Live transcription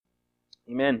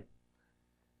Amen.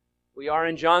 We are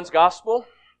in John's Gospel.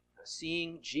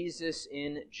 Seeing Jesus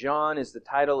in John is the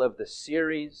title of the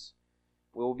series.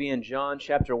 We will be in John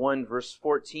chapter 1, verse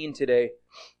 14 today.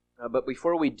 But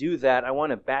before we do that, I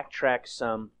want to backtrack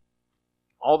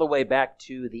all the way back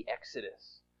to the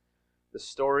Exodus. The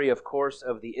story, of course,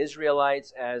 of the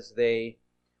Israelites as they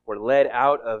were led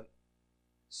out of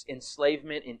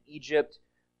enslavement in Egypt,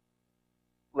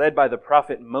 led by the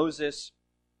prophet Moses.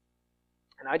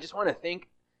 And I just want to think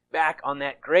back on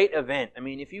that great event. I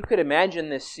mean, if you could imagine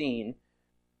this scene,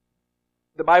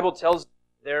 the Bible tells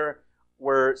there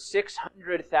were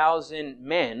 600,000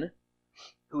 men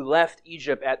who left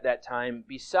Egypt at that time,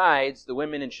 besides the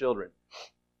women and children.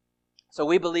 So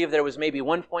we believe there was maybe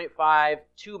 1.5,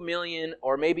 2 million,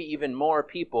 or maybe even more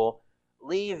people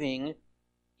leaving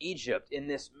Egypt in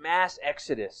this mass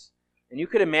exodus. And you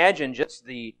could imagine just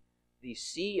the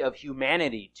sea of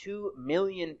humanity, 2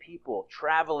 million people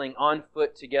traveling on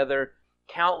foot together,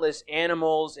 countless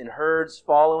animals and herds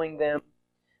following them.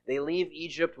 They leave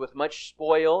Egypt with much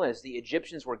spoil as the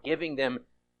Egyptians were giving them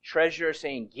treasure,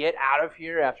 saying, "Get out of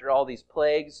here," after all these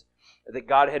plagues that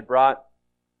God had brought.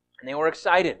 And they were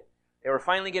excited. They were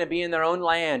finally going to be in their own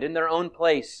land, in their own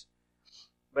place.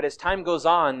 But as time goes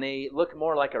on, they look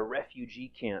more like a refugee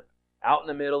camp, out in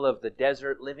the middle of the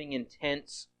desert, living in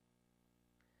tents.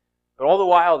 But all the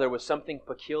while, there was something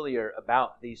peculiar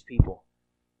about these people,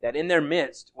 that in their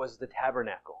midst was the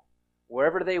tabernacle.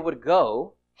 Wherever they would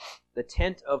go, the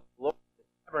tent of the Lord, the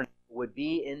tabernacle, would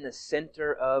be in the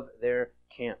center of their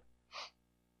camp.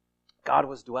 God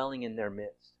was dwelling in their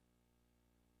midst.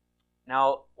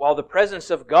 Now, while the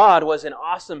presence of God was an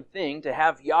awesome thing to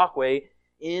have Yahweh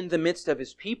in the midst of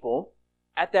His people,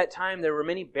 at that time there were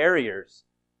many barriers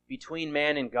between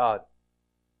man and God.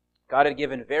 God had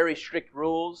given very strict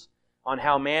rules on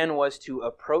how man was to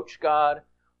approach God.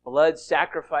 Blood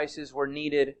sacrifices were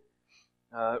needed.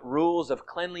 Rules of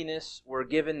cleanliness were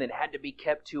given that had to be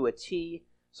kept to a T.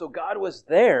 So God was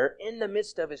there in the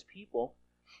midst of His people,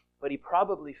 but He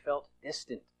probably felt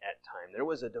distant at times. There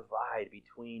was a divide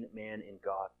between man and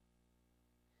God.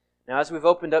 Now, as we've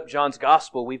opened up John's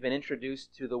Gospel, we've been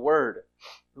introduced to the Word,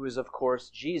 who is, of course,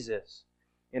 Jesus.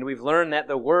 And we've learned that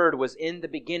the Word was in the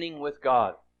beginning with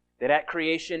God. That at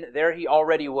creation, there He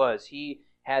already was. He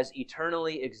has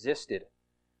eternally existed.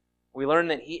 We learn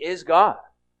that He is God,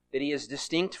 that He is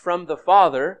distinct from the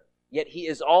Father, yet He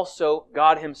is also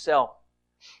God Himself.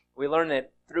 We learn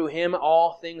that through Him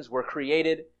all things were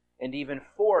created, and even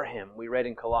for Him, we read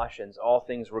in Colossians, all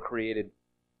things were created.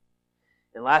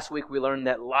 And last week we learned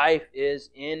that life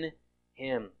is in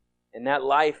Him, and that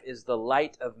life is the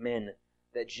light of men.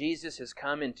 That Jesus has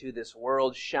come into this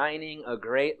world shining a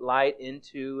great light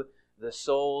into the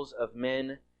souls of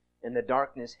men, and the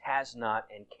darkness has not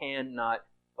and cannot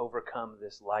overcome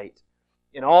this light.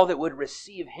 And all that would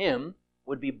receive Him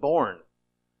would be born,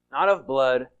 not of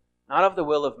blood, not of the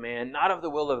will of man, not of the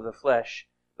will of the flesh,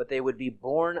 but they would be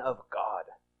born of God.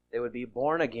 They would be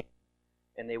born again,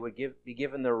 and they would be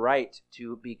given the right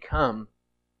to become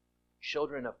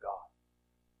children of God.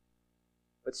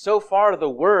 But so far, the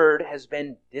Word has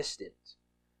been distant.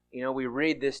 You know, we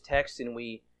read this text and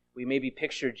we maybe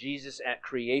picture Jesus at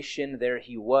creation. There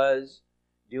He was,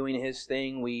 doing His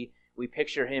thing. We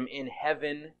picture Him in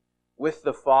heaven with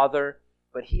the Father.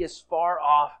 But He is far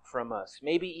off from us,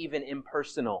 maybe even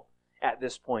impersonal at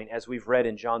this point, as we've read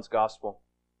in John's Gospel.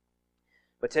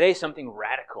 But today, something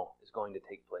radical is going to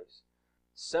take place.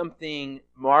 Something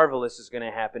marvelous is going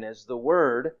to happen as the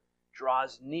Word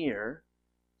draws near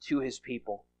to His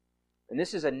people. And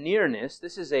this is a nearness,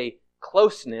 this is a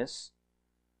closeness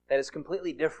that is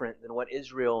completely different than what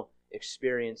Israel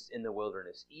experienced in the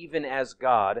wilderness, even as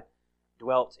God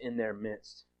dwelt in their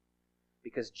midst.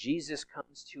 Because Jesus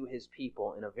comes to His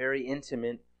people in a very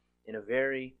intimate, in a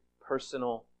very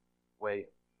personal way.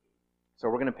 So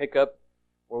we're going to pick up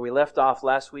where we left off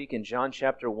last week in John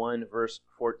chapter 1, verse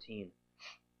 14.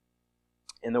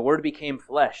 "And the Word became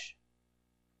flesh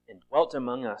and dwelt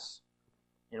among us,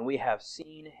 and we have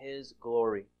seen His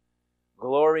glory,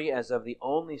 glory as of the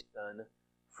only Son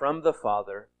from the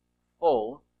Father,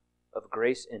 full of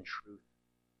grace and truth.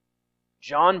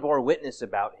 John bore witness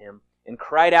about Him and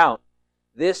cried out,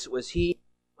 'This was He,'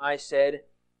 I said,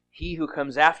 'He who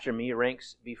comes after me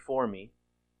ranks before me,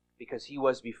 because He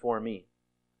was before me.'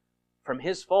 From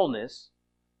His fullness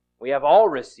we have all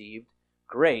received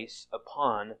grace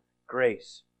upon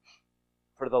grace.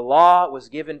 For the law was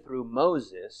given through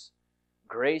Moses,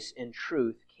 grace and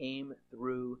truth came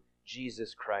through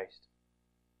Jesus Christ.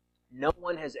 No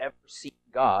one has ever seen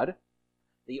God,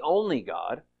 the only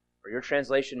God, or your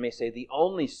translation may say the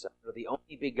only Son, or the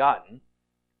only begotten,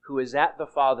 who is at the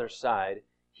Father's side,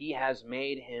 He has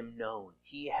made Him known.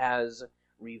 He has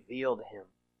revealed Him.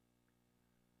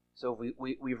 So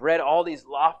we've read all these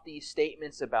lofty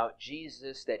statements about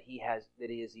Jesus, that He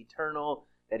is eternal,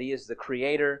 that He is the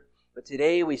Creator. But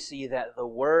today we see that the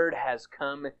Word has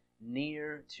come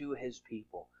near to His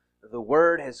people. The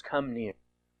Word has come near.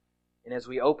 And as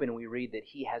we open, we read that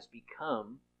He has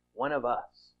become one of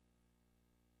us.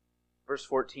 Verse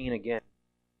 14 again.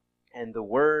 And the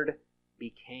Word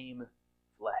became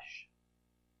flesh.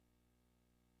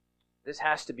 This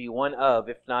has to be one of,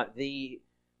 if not the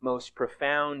most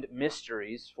profound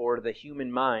mysteries for the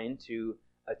human mind to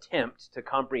attempt to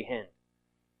comprehend.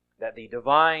 That the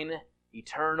divine,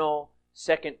 eternal,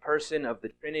 second person of the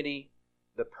Trinity,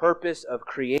 the purpose of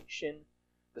creation,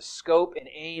 the scope and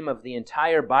aim of the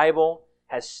entire Bible,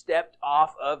 has stepped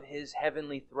off of His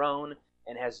heavenly throne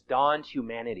and has donned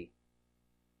humanity.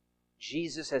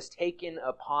 Jesus has taken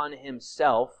upon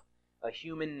Himself a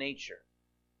human nature.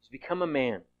 He's become a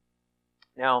man.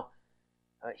 Now,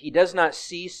 He does not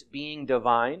cease being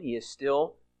divine. He is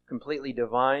still completely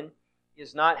divine. He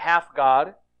is not half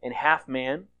God and half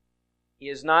man. He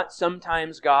is not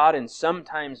sometimes God and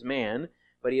sometimes man,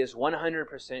 but He is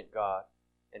 100% God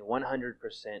and 100%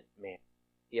 man.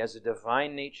 He has a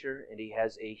divine nature and He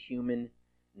has a human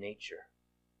nature.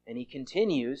 And He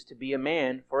continues to be a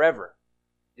man forever.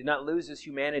 He did not lose His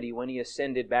humanity when He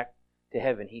ascended back to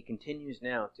heaven. He continues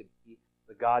now to be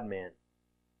the God-man.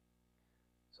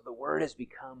 So the Word has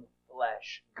become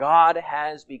flesh. God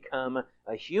has become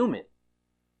a human.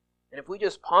 And if we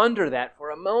just ponder that for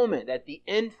a moment, that the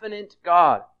infinite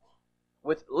God,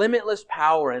 with limitless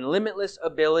power and limitless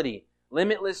ability,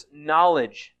 limitless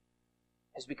knowledge,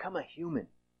 has become a human.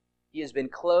 He has been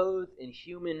clothed in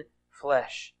human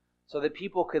flesh, so that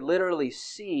people could literally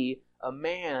see a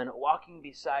man walking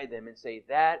beside them and say,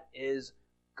 that is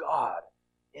God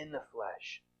in the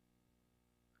flesh.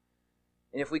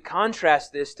 And if we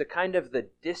contrast this to kind of the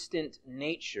distant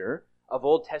nature of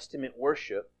Old Testament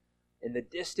worship and the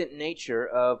distant nature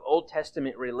of Old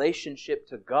Testament relationship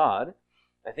to God,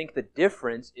 I think the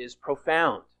difference is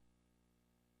profound.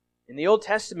 In the Old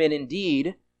Testament,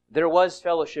 indeed, there was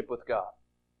fellowship with God.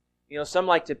 You know, some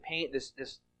like to paint this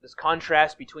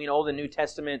contrast between Old and New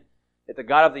Testament, that the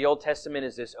God of the Old Testament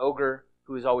is this ogre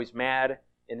who is always mad,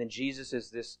 and then Jesus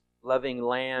is this loving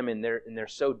lamb, and they're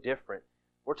so different.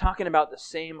 We're talking about the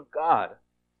same God,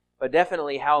 but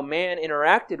definitely how man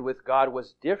interacted with God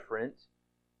was different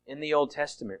in the Old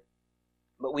Testament.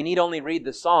 But we need only read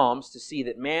the Psalms to see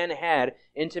that man had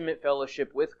intimate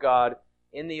fellowship with God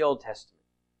in the Old Testament.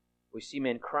 We see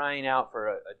men crying out for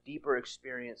a deeper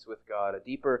experience with God, a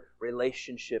deeper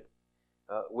relationship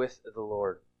with the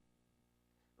Lord.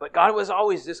 But God was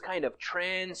always this kind of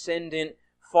transcendent,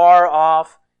 far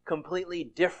off, completely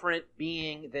different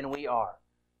being than we are.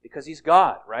 Because He's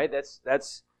God, right?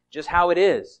 That's just how it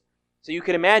is. So you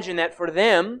can imagine that for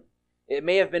them, it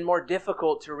may have been more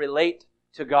difficult to relate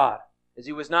to God, as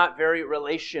He was not very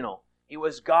relational. He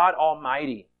was God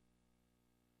Almighty.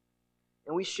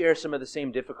 And we share some of the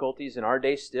same difficulties in our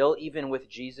day still, even with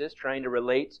Jesus, trying to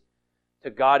relate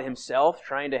to God Himself,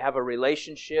 trying to have a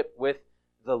relationship with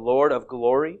the Lord of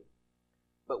glory.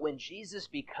 But when Jesus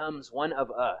becomes one of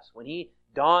us, when He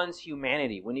dons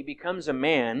humanity, when He becomes a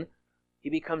man, He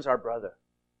becomes our brother.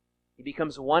 He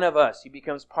becomes one of us. He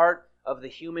becomes part of the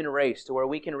human race, to where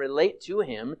we can relate to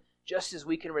Him just as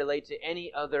we can relate to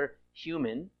any other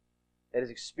human that has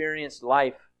experienced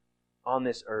life on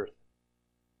this earth.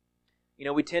 You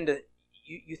know, we tend to,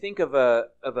 you think of a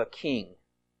king,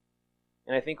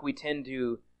 and I think we tend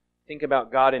to think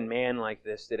about God and man like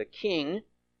this, that a king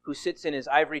who sits in his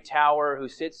ivory tower, who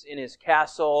sits in his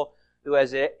castle, who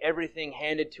has everything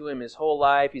handed to him his whole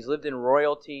life, he's lived in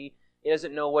royalty, he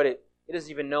doesn't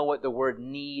even know what the word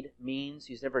need means.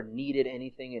 He's never needed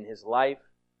anything in his life.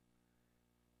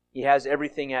 He has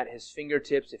everything at his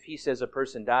fingertips. If he says a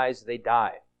person dies, they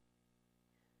die.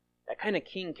 That kind of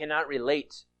king cannot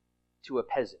relate to a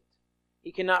peasant.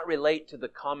 He cannot relate to the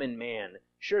common man.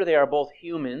 Sure, they are both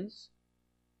humans,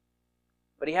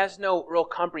 but he has no real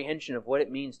comprehension of what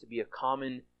it means to be a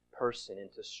common person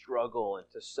and to struggle and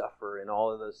to suffer and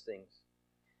all of those things.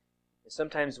 And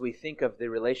sometimes we think of the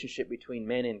relationship between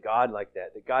men and God like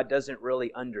that God doesn't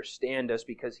really understand us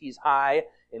because He's high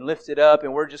and lifted up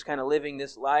and we're just kind of living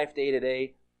this life day to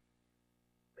day.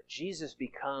 But Jesus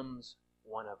becomes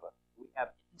one of us. We have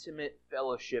intimate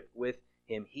fellowship with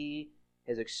Him. He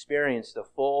has experienced the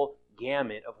full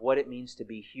gamut of what it means to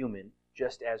be human,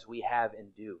 just as we have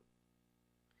and do.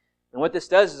 And what this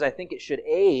does is I think it should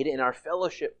aid in our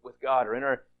fellowship with God, or in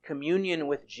our communion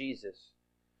with Jesus.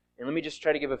 And let me just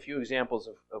try to give a few examples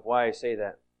of why I say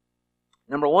that.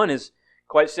 Number one is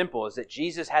quite simple, is that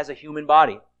Jesus has a human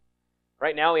body.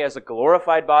 Right now he has a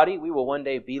glorified body. We will one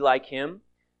day be like him.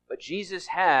 But Jesus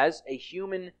has a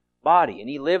human body, and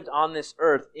he lived on this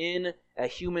earth in a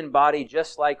human body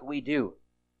just like we do.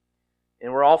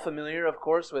 And we're all familiar, of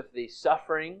course, with the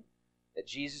suffering that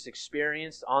Jesus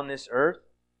experienced on this earth.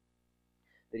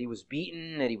 That he was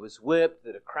beaten, that he was whipped,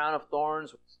 that a crown of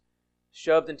thorns was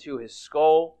shoved into his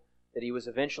skull, that he was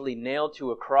eventually nailed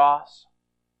to a cross.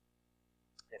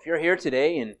 If you're here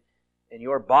today and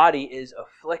your body is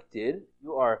afflicted,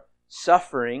 you are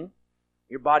suffering,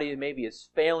 your body maybe is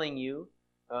failing you,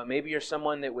 maybe you're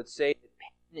someone that would say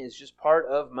that pain is just part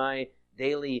of my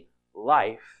daily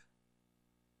life,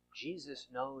 Jesus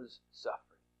knows suffering.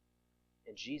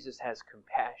 And Jesus has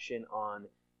compassion on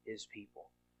his people.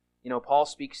 You know, Paul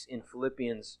speaks in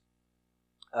Philippians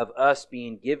of us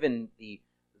being given the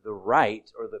right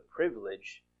or the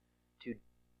privilege to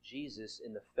Jesus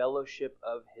in the fellowship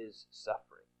of his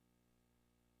suffering.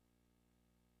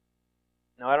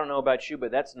 Now, I don't know about you, but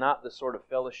that's not the sort of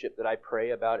fellowship that I pray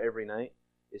about every night,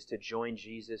 is to join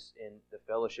Jesus in the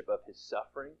fellowship of his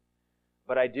suffering.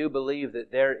 But I do believe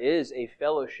that there is a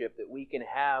fellowship that we can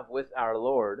have with our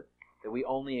Lord that we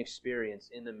only experience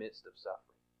in the midst of suffering.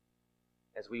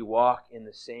 As we walk in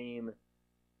the same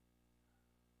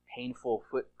painful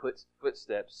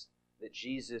footsteps that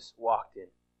Jesus walked in.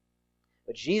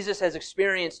 But Jesus has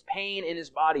experienced pain in his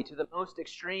body to the most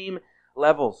extreme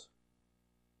levels.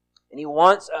 And he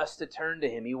wants us to turn to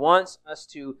him. He wants us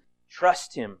to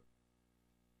trust him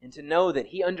and to know that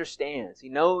he understands. He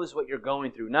knows what you're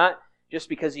going through, not just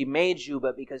because he made you,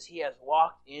 but because he has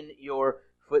walked in your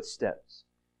footsteps.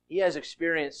 He has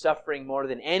experienced suffering more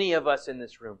than any of us in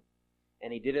this room.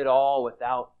 And he did it all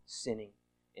without sinning.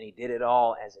 And he did it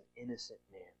all as an innocent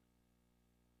man.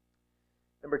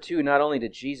 Number two, not only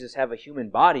did Jesus have a human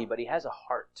body, but he has a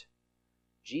heart.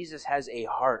 Jesus has a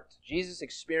heart. Jesus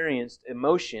experienced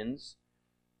emotions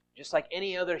just like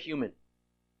any other human.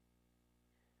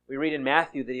 We read in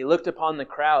Matthew that he looked upon the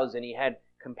crowds and he had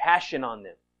compassion on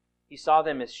them. He saw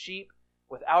them as sheep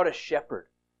without a shepherd.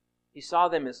 He saw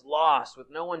them as lost with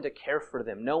no one to care for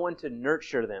them, no one to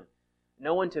nurture them,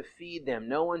 no one to feed them,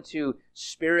 no one to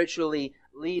spiritually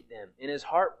lead them. And his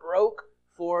heart broke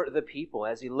for the people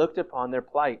as he looked upon their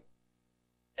plight.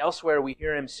 Elsewhere we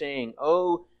hear him saying,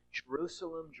 "Oh,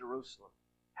 Jerusalem, Jerusalem,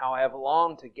 how I have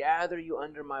longed to gather you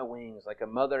under my wings like a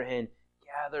mother hen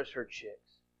gathers her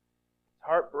chicks." His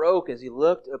heart broke as he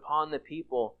looked upon the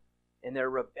people and their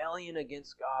rebellion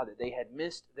against God, that they had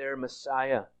missed their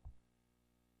Messiah.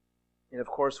 And of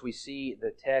course we see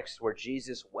the text where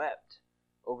Jesus wept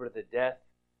over the death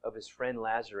of his friend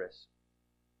Lazarus.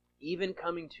 Even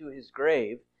coming to his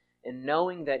grave and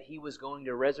knowing that he was going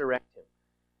to resurrect him,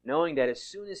 knowing that as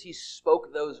soon as he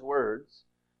spoke those words,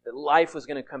 that life was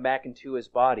going to come back into his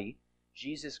body,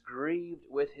 Jesus grieved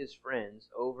with his friends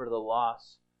over the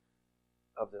loss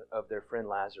of their friend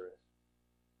Lazarus.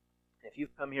 If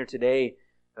you've come here today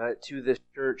to this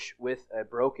church with a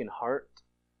broken heart,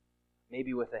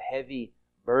 maybe with a heavy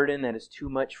burden that is too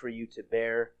much for you to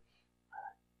bear,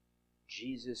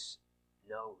 Jesus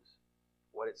knows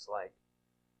what it's like.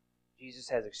 Jesus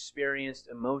has experienced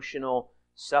emotional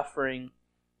suffering.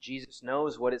 Jesus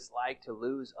knows what it's like to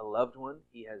lose a loved one.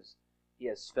 He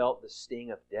has felt the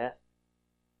sting of death.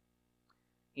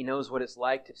 He knows what it's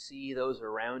like to see those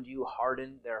around you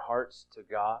harden their hearts to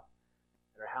God.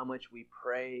 No matter how much we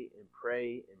pray and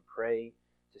pray and pray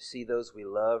to see those we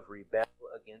love rebel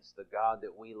against the God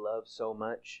that we love so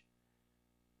much.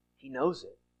 He knows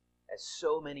it, as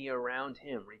so many around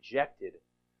him rejected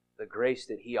the grace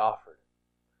that he offered.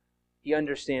 He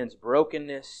understands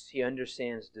brokenness. He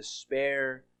understands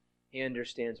despair. He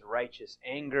understands righteous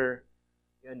anger.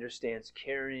 He understands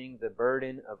carrying the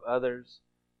burden of others.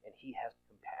 And he has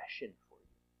compassion for you.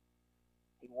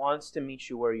 He wants to meet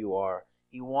you where you are.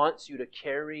 He wants you to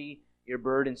carry your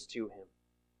burdens to him.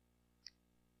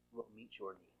 He will meet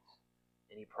your needs.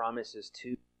 And he promises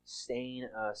to sustain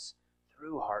us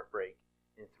through heartbreak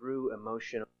and through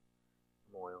emotional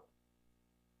turmoil.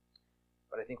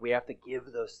 But I think we have to give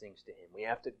those things to him. We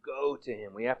have to go to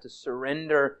him. We have to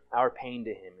surrender our pain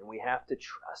to him. And we have to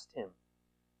trust him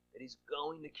that he's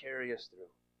going to carry us through.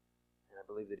 And I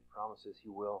believe that he promises he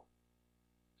will.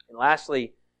 And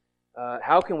lastly,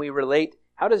 how can we relate?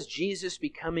 How does Jesus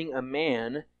becoming a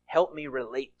man help me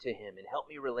relate to him and help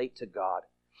me relate to God?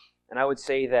 And I would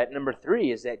say that number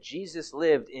 3 is that Jesus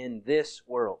lived in this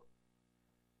world.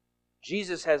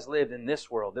 Jesus has lived in this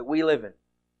world that we live in.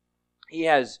 He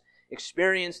has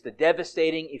experienced the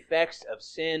devastating effects of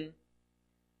sin,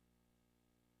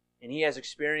 and he has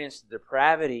experienced the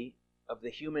depravity of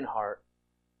the human heart,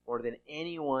 more than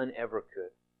anyone ever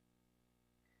could.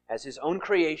 As His own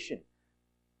creation,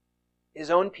 His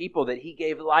own people that He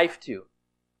gave life to,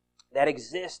 that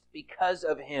exist because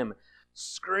of Him,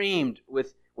 screamed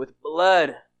with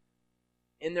blood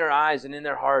in their eyes and in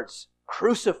their hearts,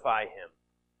 "Crucify Him!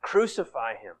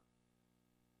 Crucify Him!"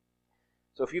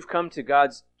 So if you've come to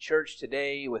God's church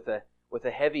today with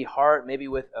a heavy heart, maybe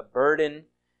with a burden,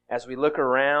 as we look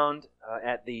around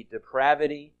at the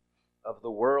depravity of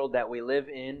the world that we live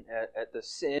in, at the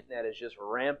sin that is just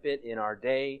rampant in our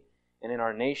day and in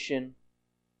our nation,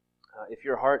 if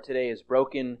your heart today is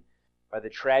broken by the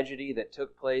tragedy that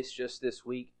took place just this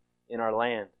week in our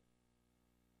land,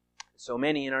 so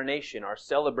many in our nation are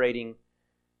celebrating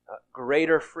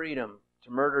greater freedom to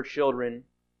murder children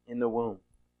in the womb.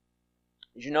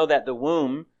 Did you know that the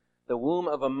womb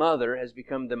of a mother has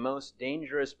become the most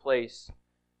dangerous place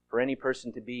for any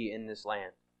person to be in this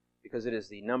land? Because it is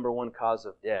the number one cause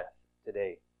of death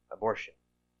today, abortion.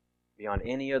 Beyond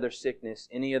any other sickness,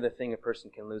 any other thing a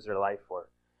person can lose their life for.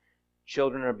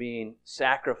 Children are being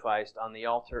sacrificed on the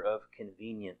altar of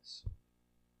convenience.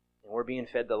 And we're being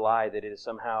fed the lie that it is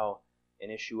somehow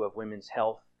an issue of women's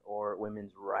health or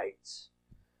women's rights.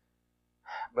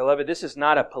 Beloved, this is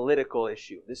not a political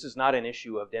issue. This is not an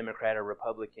issue of Democrat or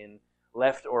Republican,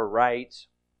 left or right.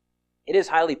 It is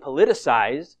highly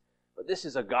politicized, but this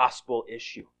is a gospel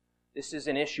issue. This is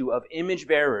an issue of image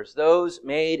bearers, those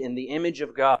made in the image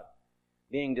of God,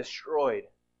 being destroyed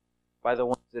by the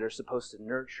ones that are supposed to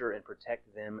nurture and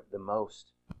protect them the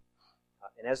most.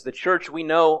 And as the church, we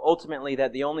know ultimately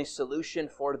that the only solution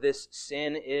for this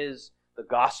sin is the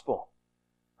gospel.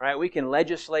 Right? We can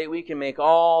legislate, we can make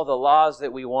all the laws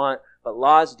that we want, but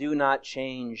laws do not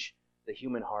change the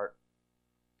human heart.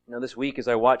 You know, this week as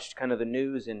I watched kind of the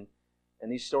news and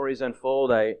these stories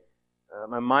unfold,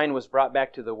 my mind was brought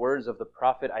back to the words of the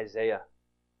prophet Isaiah,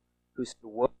 who said,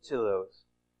 "Woe to those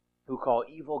who call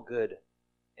evil good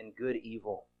and good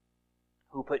evil,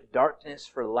 who put darkness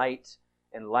for light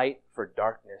and light for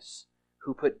darkness,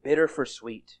 who put bitter for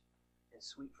sweet and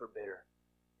sweet for bitter."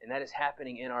 And that is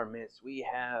happening in our midst. We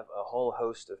have a whole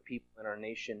host of people in our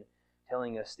nation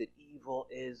telling us that evil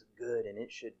is good and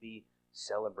it should be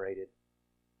celebrated.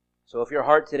 So if your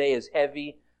heart today is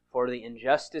heavy for the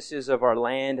injustices of our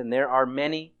land, and there are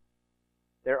many,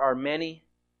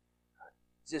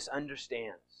 just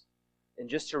understands. And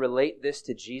just to relate this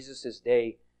to Jesus'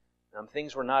 day,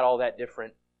 things were not all that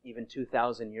different even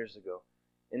 2,000 years ago.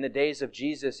 In the days of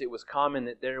Jesus, it was common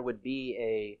that there would be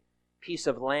a piece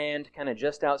of land kind of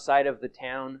just outside of the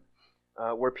town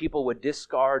where people would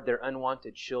discard their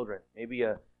unwanted children. Maybe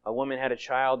a woman had a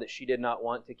child that she did not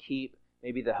want to keep.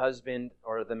 Maybe the husband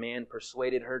or the man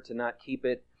persuaded her to not keep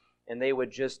it, and they would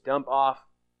just dump off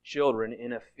children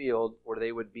in a field where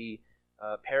they would be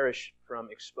perish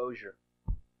from exposure.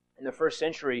 In the first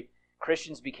century,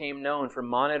 Christians became known for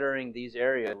monitoring these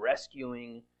areas,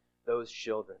 rescuing those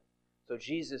children. So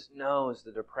Jesus knows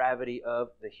the depravity of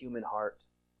the human heart.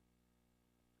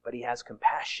 But He has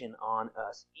compassion on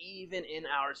us. Even in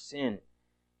our sin,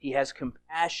 He has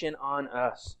compassion on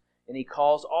us. And He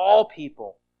calls all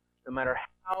people, no matter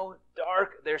how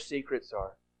dark their secrets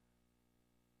are,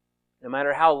 no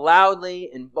matter how loudly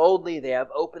and boldly they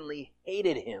have openly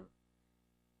hated Him,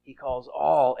 He calls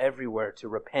all everywhere to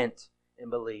repent and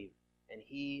believe. And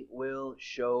He will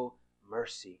show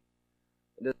mercy.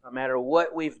 It does not matter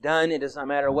what we've done. It does not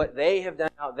matter what they have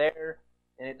done out there.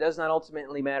 And it does not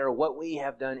ultimately matter what we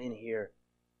have done in here.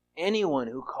 Anyone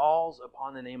who calls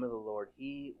upon the name of the Lord,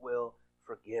 He will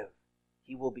forgive.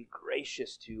 He will be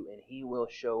gracious to, and He will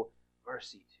show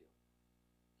mercy to.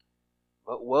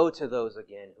 But woe to those,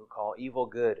 again, who call evil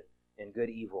good and good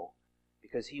evil,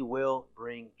 because He will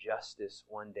bring justice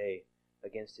one day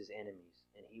against His enemies,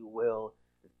 and He will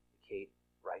vindicate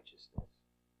righteousness.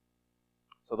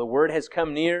 So the word has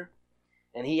come near,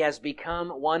 and He has become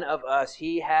one of us.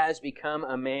 He has become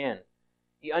a man.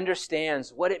 He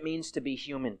understands what it means to be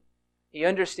human. He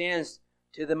understands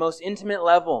to the most intimate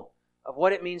level of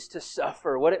what it means to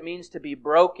suffer, what it means to be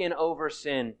broken over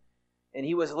sin. And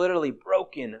He was literally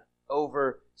broken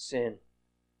over sin.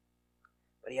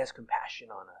 But He has compassion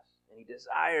on us. And He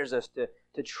desires us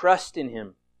to trust in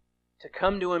Him, to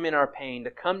come to Him in our pain,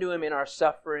 to come to Him in our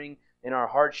suffering, in our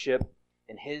hardship.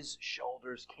 And His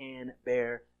shoulders can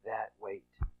bear that weight.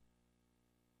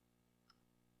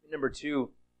 Number 2,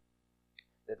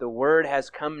 that the Word has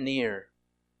come near.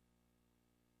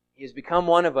 He has become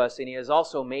one of us, and He has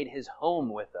also made His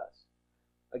home with us.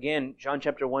 Again, John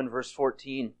chapter 1, verse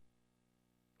 14.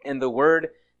 And the Word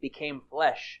became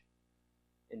flesh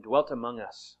and dwelt among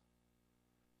us.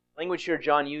 Language here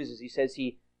John uses, he says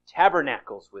He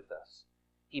tabernacles with us.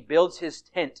 He builds His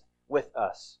tent with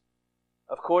us.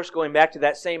 Of course, going back to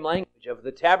that same language of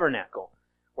the tabernacle,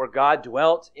 where God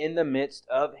dwelt in the midst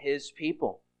of His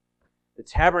people. The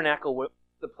tabernacle was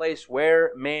the place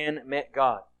where man met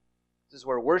God. This is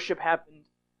where worship happened.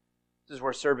 This is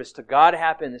where service to God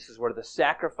happened. This is where the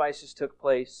sacrifices took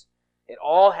place. It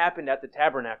all happened at the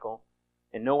tabernacle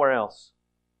and nowhere else.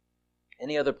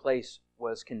 Any other place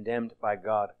was condemned by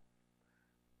God.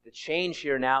 The change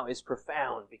here now is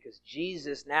profound because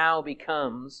Jesus now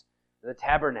becomes the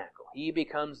tabernacle. He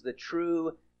becomes the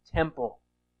true temple,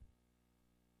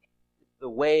 the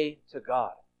way to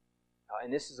God.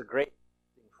 And this is a great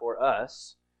thing for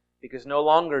us because no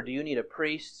longer do you need a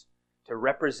priest to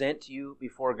represent you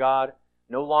before God.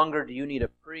 No longer do you need a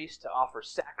priest to offer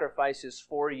sacrifices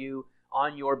for you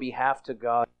on your behalf to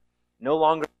God. No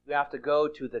longer do you have to go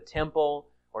to the temple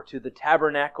or to the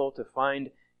tabernacle to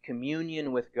find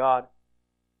communion with God.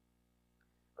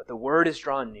 But the Word is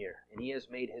drawn near, and He has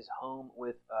made His home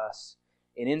with us.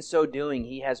 And in so doing,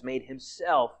 He has made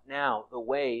Himself now the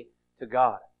way to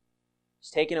God.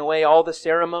 He's taken away all the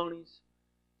ceremonies.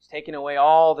 He's taken away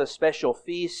all the special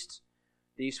feasts,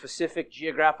 the specific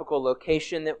geographical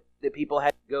location that people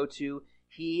had to go to.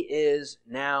 He is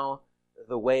now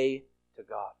the way to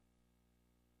God.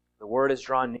 The Word is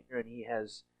drawn near, and He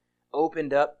has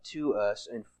opened up to us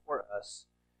and for us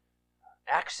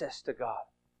access to God.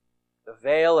 The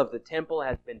veil of the temple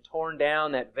has been torn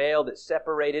down, that veil that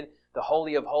separated the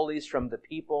Holy of Holies from the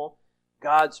people,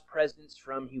 God's presence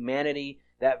from humanity.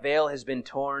 That veil has been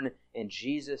torn, and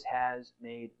Jesus has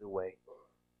made the way.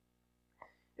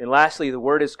 And lastly, the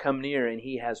Word has come near, and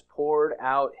He has poured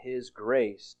out His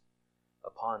grace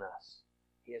upon us.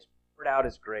 He has poured out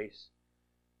His grace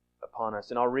upon us.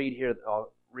 And I'll read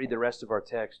the rest of our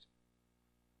text.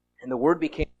 And the Word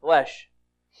became flesh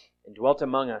and dwelt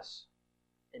among us,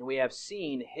 and we have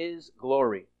seen His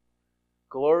glory.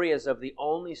 Glory as of the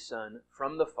only Son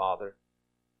from the Father,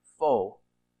 full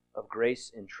of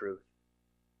grace and truth.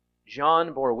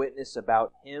 John bore witness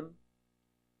about Him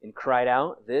and cried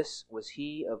out, "This was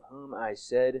He of whom I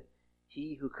said,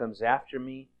 He who comes after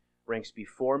me ranks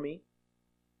before me,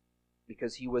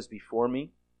 because He was before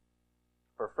me.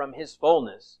 For from His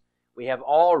fullness we have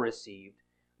all received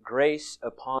grace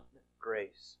upon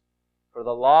grace. For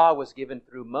the law was given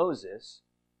through Moses,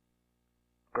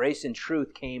 grace and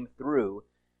truth came through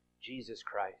Jesus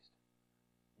Christ."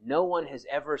 No one has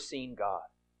ever seen God,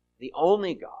 the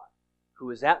only God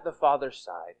who is at the Father's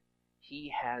side. He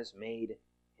has made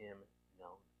Him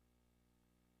known.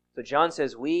 So John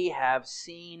says, we have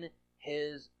seen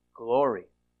His glory.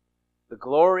 The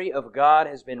glory of God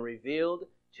has been revealed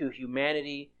to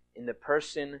humanity in the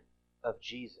person of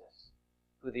Jesus,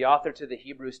 who the author to the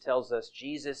Hebrews tells us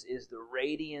Jesus is the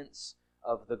radiance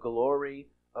of the glory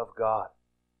of God.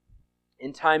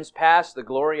 In times past, the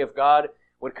glory of God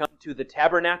would come to the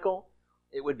tabernacle.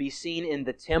 It would be seen in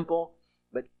the temple.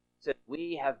 But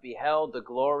we have beheld the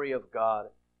glory of God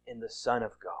in the Son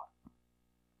of God.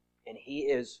 And He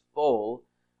is full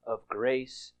of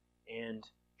grace and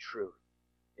truth.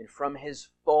 And from His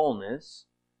fullness,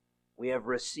 we have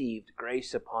received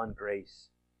grace upon grace.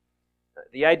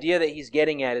 The idea that he's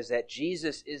getting at is that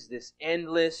Jesus is this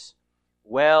endless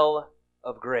well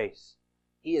of grace.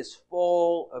 He is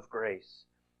full of grace.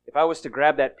 If I was to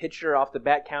grab that pitcher off the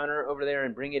back counter over there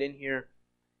and bring it in here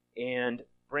and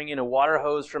bring in a water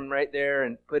hose from right there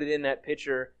and put it in that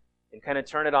pitcher and kind of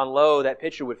turn it on low, that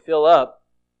pitcher would fill up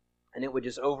and it would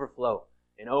just overflow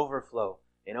and overflow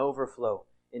and overflow.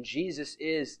 And Jesus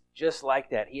is just like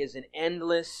that. He is an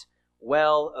endless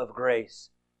well of grace.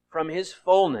 From His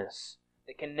fullness,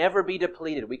 it can never be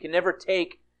depleted. We can never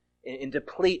take and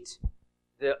deplete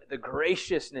the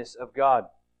graciousness of God.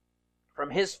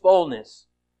 From His fullness,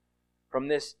 from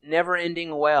this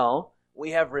never-ending well,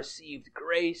 we have received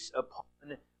grace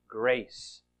upon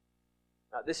grace.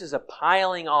 Now, this is a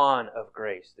piling on of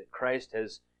grace that Christ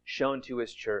has shown to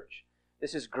His church.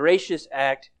 This is gracious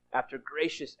act after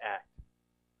gracious act.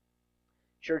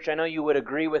 Church, I know you would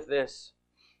agree with this,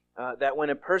 that when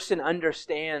a person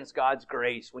understands God's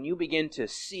grace, when you begin to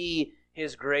see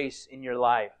His grace in your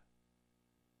life,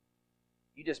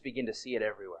 you just begin to see it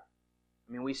everywhere.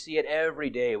 I mean, we see it every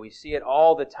day. We see it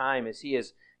all the time as He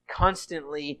is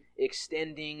constantly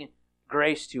extending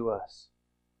grace to us,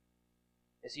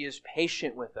 as He is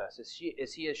patient with us, as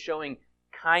He is showing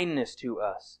kindness to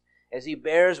us, as He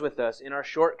bears with us in our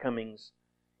shortcomings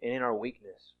and in our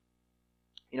weakness.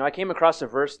 You know, I came across a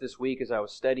verse this week as I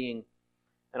was studying,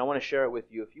 and I want to share it with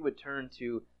you. If you would turn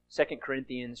to 2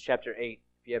 Corinthians chapter 8,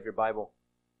 if you have your Bible.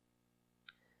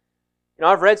 You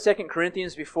know, I've read 2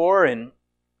 Corinthians before,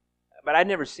 but I'd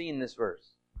never seen this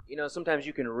verse. sometimes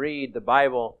you can read the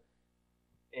Bible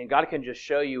and God can just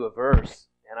show you a verse,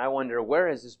 and I wonder, where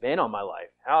has this been all my life?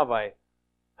 How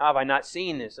have I not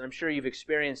seen this? And I'm sure you've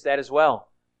experienced that as well.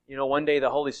 One day the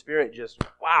Holy Spirit just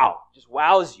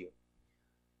wows you.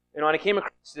 And I came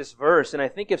across this verse, and I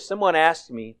think if someone asked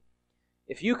me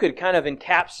if you could kind of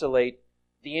encapsulate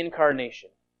the incarnation,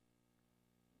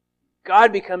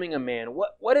 God becoming a man,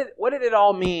 what did it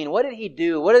all mean? What did He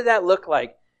do? What did that look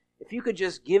like? If you could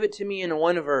just give it to me in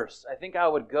one verse, I think I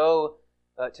would go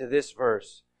to this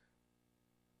verse.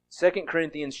 2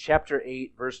 Corinthians chapter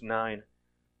 8, verse 9.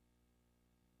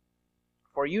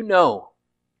 For you know,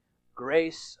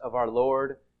 grace of our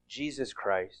Lord Jesus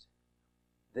Christ,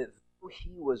 that though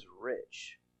He was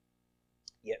rich,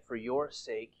 yet for your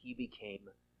sake He became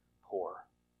poor,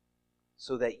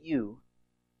 so that you,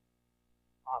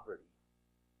 poverty,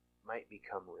 might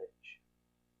become rich.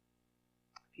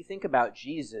 If you think about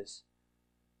Jesus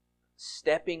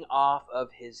stepping off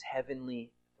of His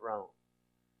heavenly throne,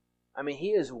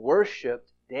 He is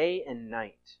worshipped day and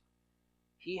night.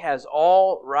 He has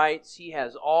all rights. He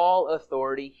has all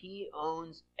authority. He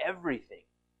owns everything.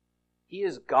 He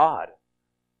is God.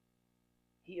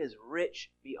 He is rich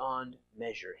beyond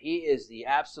measure. He is the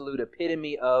absolute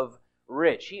epitome of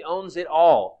rich. He owns it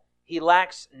all. He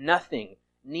lacks nothing.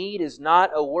 Need is not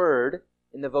a word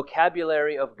in the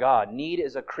vocabulary of God. Need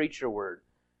is a creature word.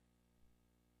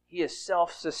 He is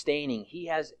self-sustaining. He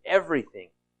has everything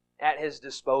at His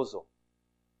disposal.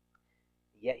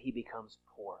 Yet He becomes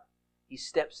poor. He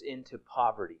steps into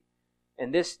poverty.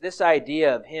 And this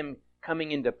idea of Him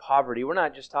coming into poverty, we're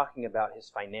not just talking about His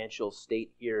financial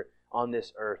state here on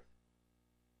this earth.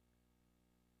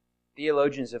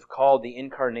 Theologians have called the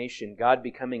incarnation, God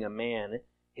becoming a man,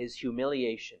 His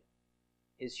humiliation.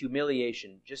 His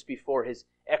humiliation just before His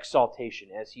exaltation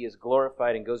as He is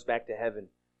glorified and goes back to heaven.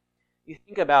 You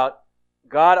think about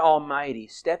God Almighty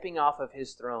stepping off of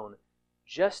His throne.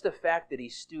 Just the fact that He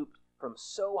stooped from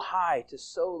so high to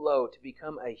so low to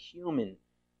become a human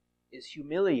is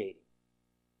humiliating.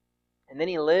 And then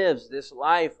He lives this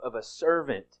life of a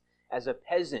servant, as a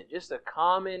peasant, just a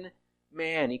common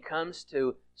man. He comes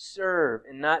to serve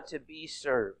and not to be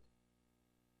served.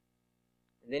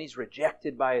 And then He's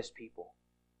rejected by His people.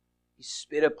 He's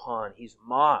spit upon. He's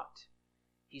mocked.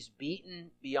 He's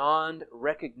beaten beyond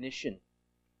recognition.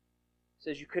 It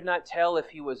says you could not tell if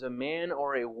He was a man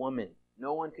or a woman.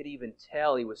 No one could even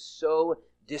tell. He was so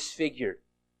disfigured.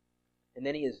 And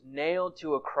then He is nailed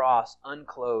to a cross,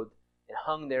 unclothed, and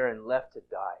hung there and left to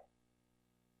die.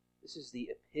 This is the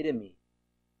epitome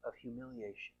of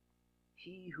humiliation.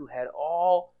 He who had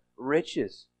all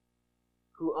riches,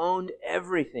 who owned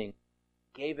everything,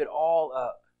 gave it all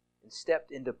up and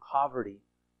stepped into poverty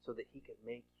so that He could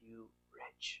make you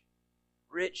rich.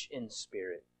 Rich in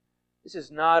spirit. This is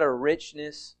not a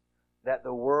richness that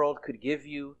the world could give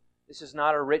you. This is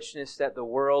not a richness that the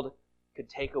world could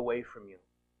take away from you.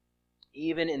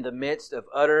 Even in the midst of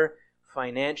utter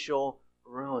financial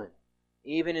ruin,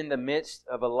 even in the midst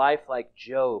of a life like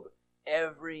Job,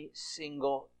 every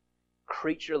single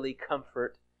creaturely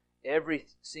comfort, every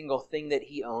single thing that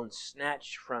he owned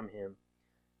snatched from him,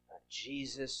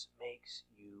 Jesus makes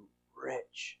you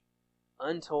rich.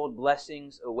 Untold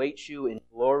blessings await you in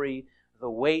glory, the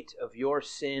weight of your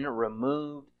sin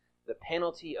removed, the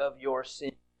penalty of your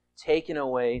sin taken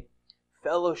away,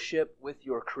 fellowship with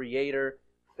your Creator,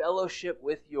 fellowship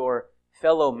with your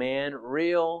fellow man,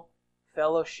 real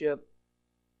fellowship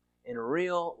and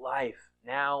real life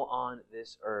now on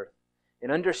this earth. An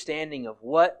understanding of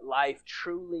what life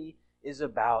truly is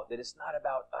about, that it's not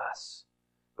about us,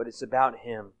 but it's about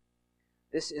Him.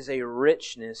 This is a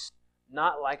richness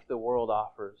not like the world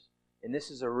offers, and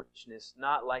this is a richness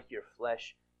not like your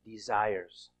flesh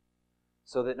desires.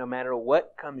 So that no matter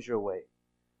what comes your way,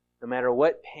 no matter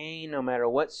what pain, no matter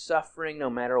what suffering, no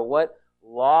matter what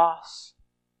loss,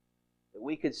 that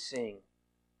we could sing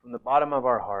from the bottom of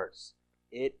our hearts,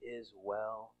 it is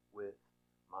well with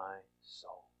my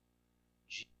soul.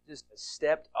 Jesus has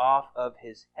stepped off of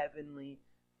His heavenly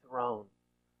throne,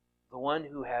 the one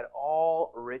who had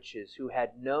all riches, who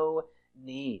had no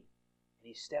need, and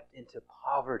He stepped into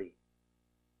poverty.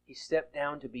 He stepped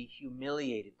down to be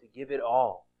humiliated, to give it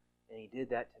all, and He did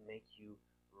that to make you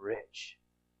rich.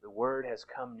 The Word has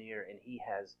come near, and He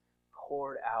has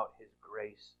poured out His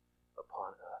grace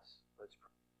upon us. Let's pray.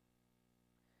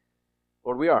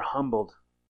 Lord, we are humbled